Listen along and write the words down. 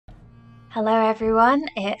Hello everyone,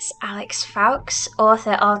 it's Alex Foulkes,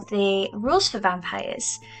 author of the Rules for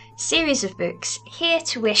Vampires series of books, here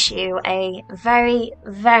to wish you a very,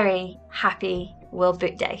 very happy World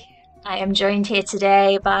Book Day. I am joined here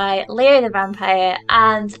today by Leo the Vampire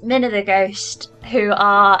and Minna the Ghost, who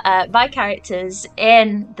are my characters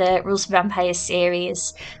in the Rules for Vampires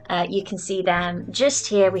series. You can see them just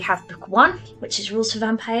here. We have book 1, which is Rules for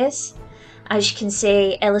Vampires. As you can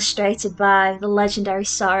see, illustrated by the legendary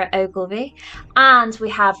Sara Ogilvie. And we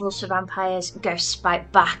have Rules for Vampires Ghosts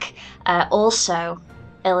Bite Back, also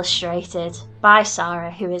illustrated by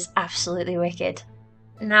Sara, who is absolutely wicked.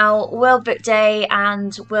 Now, World Book Day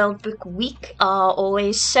and World Book Week are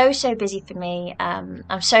always so busy for me. I'm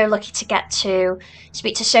so lucky to get to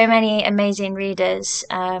speak to so many amazing readers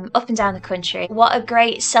up and down the country. What a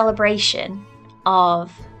great celebration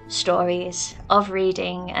of stories, of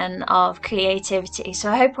reading, and of creativity.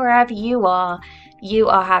 So I hope wherever you are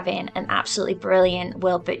having an absolutely brilliant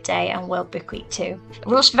World Book Day and World Book Week too.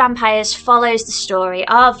 Rules for Vampires follows the story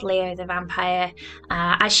of Leo the Vampire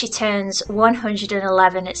as she turns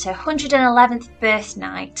 111. It's her 111th birth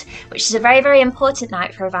night, which is a very, very important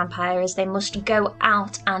night for a vampire, as they must go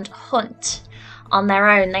out and hunt on their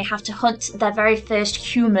own. They have to hunt their very first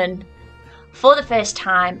human for the first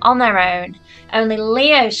time on their own. Only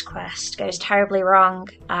Leo's quest goes terribly wrong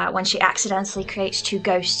when she accidentally creates two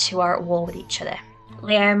ghosts who are at war with each other.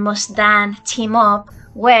 Leo must then team up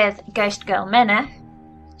with Ghost Girl Minna,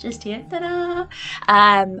 just here, ta-da,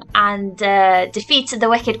 and defeat the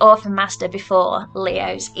wicked Orphan Master before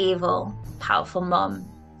Leo's evil, powerful mum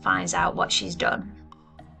finds out what she's done.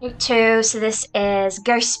 Book 2, so this is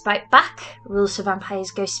Ghosts Bite Back, Rules for Vampires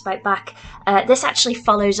Ghosts Bite Back. This actually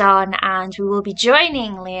follows on, and we will be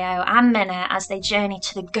joining Leo and Minna as they journey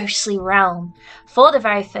to the ghostly realm for the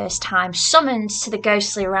very first time, summoned to the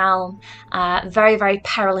ghostly realm. Very, very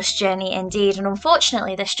perilous journey indeed, and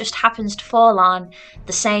unfortunately this just happens to fall on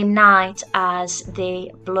the same night as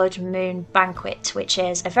the Blood Moon Banquet, which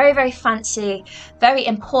is a very, very fancy, very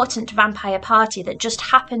important vampire party that just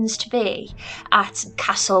happens to be at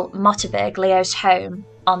Castle Motterberg, Leo's home,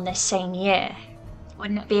 on this same year.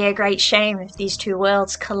 Wouldn't it be a great shame if these two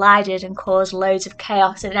worlds collided and caused loads of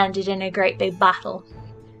chaos and ended in a great big battle?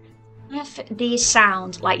 If these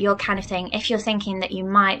sound like your kind of thing, if you're thinking that you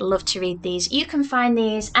might love to read these, you can find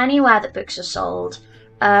these anywhere that books are sold.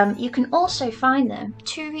 You can also find them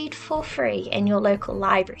to read for free in your local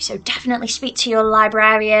library, so definitely speak to your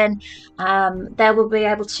librarian. They will be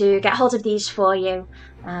able to get hold of these for you,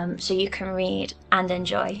 so you can read and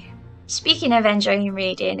enjoy. Speaking of enjoying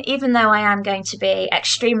reading, even though I am going to be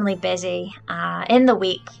extremely busy in the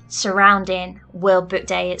week surrounding World Book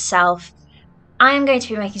Day itself, I am going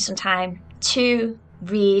to be making some time to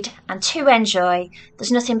read and to enjoy.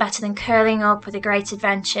 There's nothing better than curling up with a great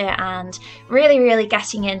adventure and really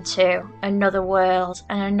getting into another world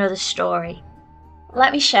and another story.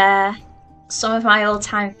 Let me share some of my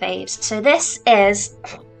all-time faves. So this is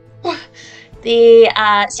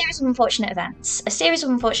the series of unfortunate events. A series of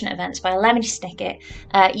unfortunate events by Lemony Snicket.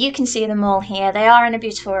 You can see them all here. They are in a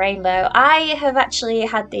beautiful rainbow. I have actually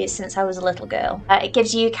had these since I was a little girl. It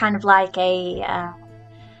gives you kind of like a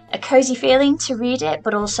cozy feeling to read it,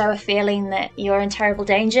 but also a feeling that you're in terrible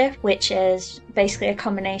danger, which is basically a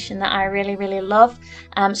combination that I really love.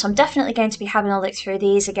 So I'm definitely going to be having a look through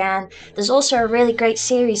these again. There's also a really great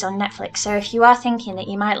series on Netflix, so if you are thinking that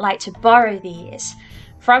you might like to borrow these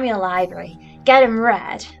from your library, get them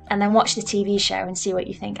read, and then watch the TV show and see what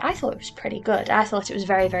you think. I thought it was pretty good. I thought it was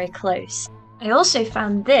very close. I also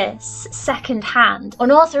found this second-hand,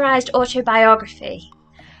 unauthorised autobiography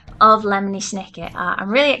of Lemony Snicket.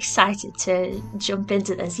 I'm really excited to jump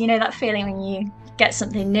into this. You know that feeling when you get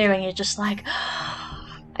something new and you're just like,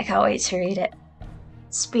 oh, I can't wait to read it.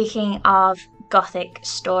 Speaking of gothic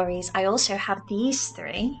stories, I also have these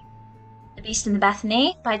three. The Beast and the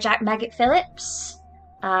Bethany by Jack Meggitt Phillips.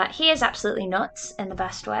 He is absolutely nuts in the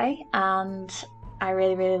best way, and I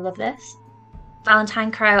really love this.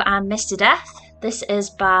 Valentine Crow and Mr. Death. This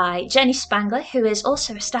is by Jenny Spangler, who is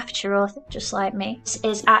also a Staffordshire author, just like me. This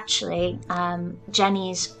is actually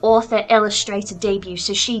Jenny's author-illustrator debut,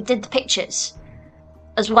 so she did the pictures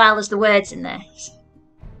as well as the words in this.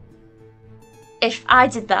 If I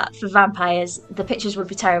did that for vampires, the pictures would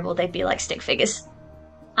be terrible. They'd be like stick figures.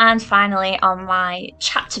 And finally, on my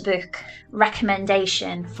chapter book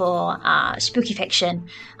recommendation for spooky fiction,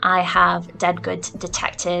 I have Dead Good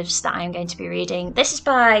Detectives that I'm going to be reading. This is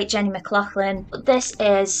by Jenny McLaughlin. This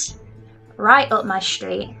is right up my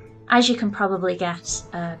street, as you can probably guess,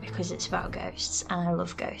 because it's about ghosts, and I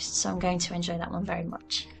love ghosts, so I'm going to enjoy that one very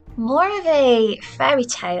much. More of a fairy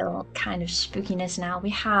tale kind of spookiness now. We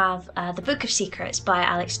have The Book of Secrets by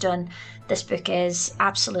Alex Dunn. This book is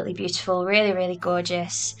absolutely beautiful, really, really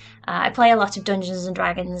gorgeous. I play a lot of Dungeons and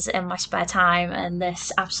Dragons in my spare time, and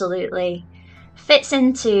this absolutely fits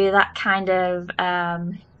into that kind of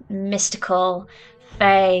mystical,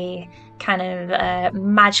 fae, kind of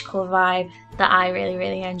magical vibe that I really,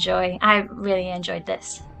 really enjoy. I really enjoyed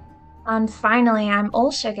this. And finally, I'm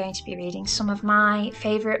also going to be reading some of my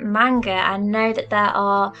favourite manga. I know that there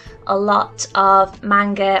are a lot of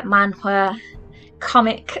manga, manhwa,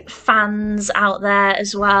 comic fans out there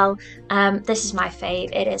as well. This is my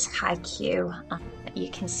fave. It is Haikyuu. You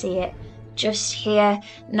can see it just here.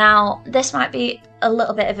 Now, this might be a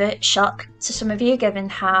little bit of a shock to some of you given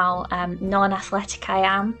how non-athletic I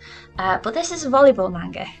am, but this is a volleyball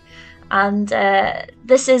manga. And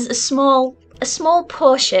this is a small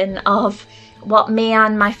portion of what me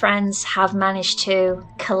and my friends have managed to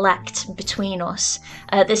collect between us.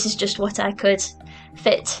 This is just what I could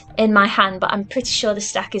fit in my hand, but I'm pretty sure the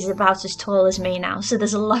stack is about as tall as me now, so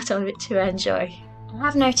there's a lot of it to enjoy.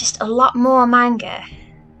 I've noticed a lot more manga,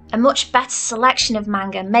 a much better selection of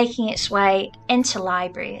manga making its way into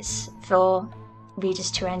libraries for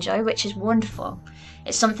readers to enjoy, which is wonderful.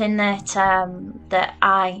 It's something that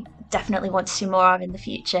I definitely want to see more of in the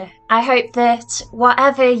future. I hope that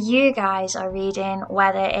whatever you guys are reading,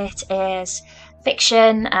 whether it is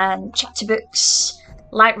fiction and chapter books,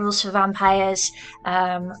 Light Rules for Vampires,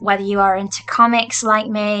 whether you are into comics like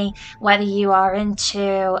me, whether you are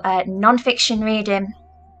into non-fiction reading,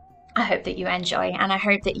 I hope that you enjoy, and I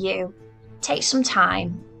hope that you take some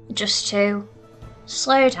time just to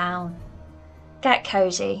slow down, get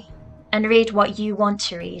cozy, and read what you want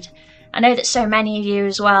to read. I know that so many of you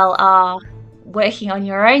as well are working on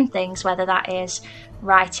your own things, whether that is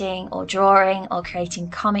writing or drawing or creating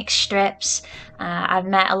comic strips. I've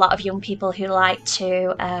met a lot of young people who like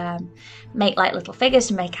to make like little figures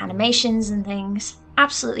and make animations and things.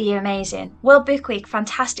 Absolutely amazing. World Book Week,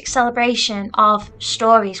 fantastic celebration of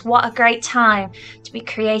stories. What a great time to be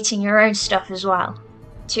creating your own stuff as well.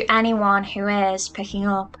 To anyone who is picking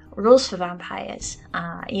up Rules for Vampires,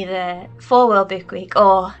 either for World Book Week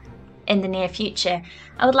or in the near future,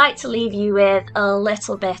 I would like to leave you with a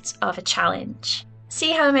little bit of a challenge.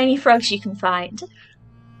 See how many frogs you can find.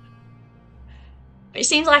 It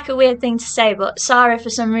seems like a weird thing to say, but Sara for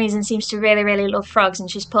some reason seems to really, really love frogs and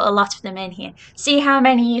she's put a lot of them in here. See how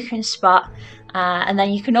many you can spot, and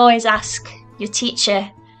then you can always ask your teacher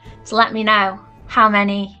to let me know how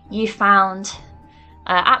many you found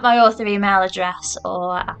at my author email address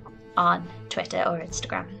or on Twitter or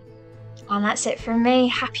Instagram. And that's it from me.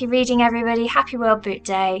 Happy reading, everybody. Happy World Book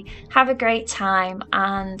Day. Have a great time,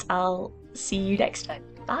 and I'll see you next time.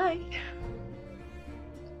 Bye.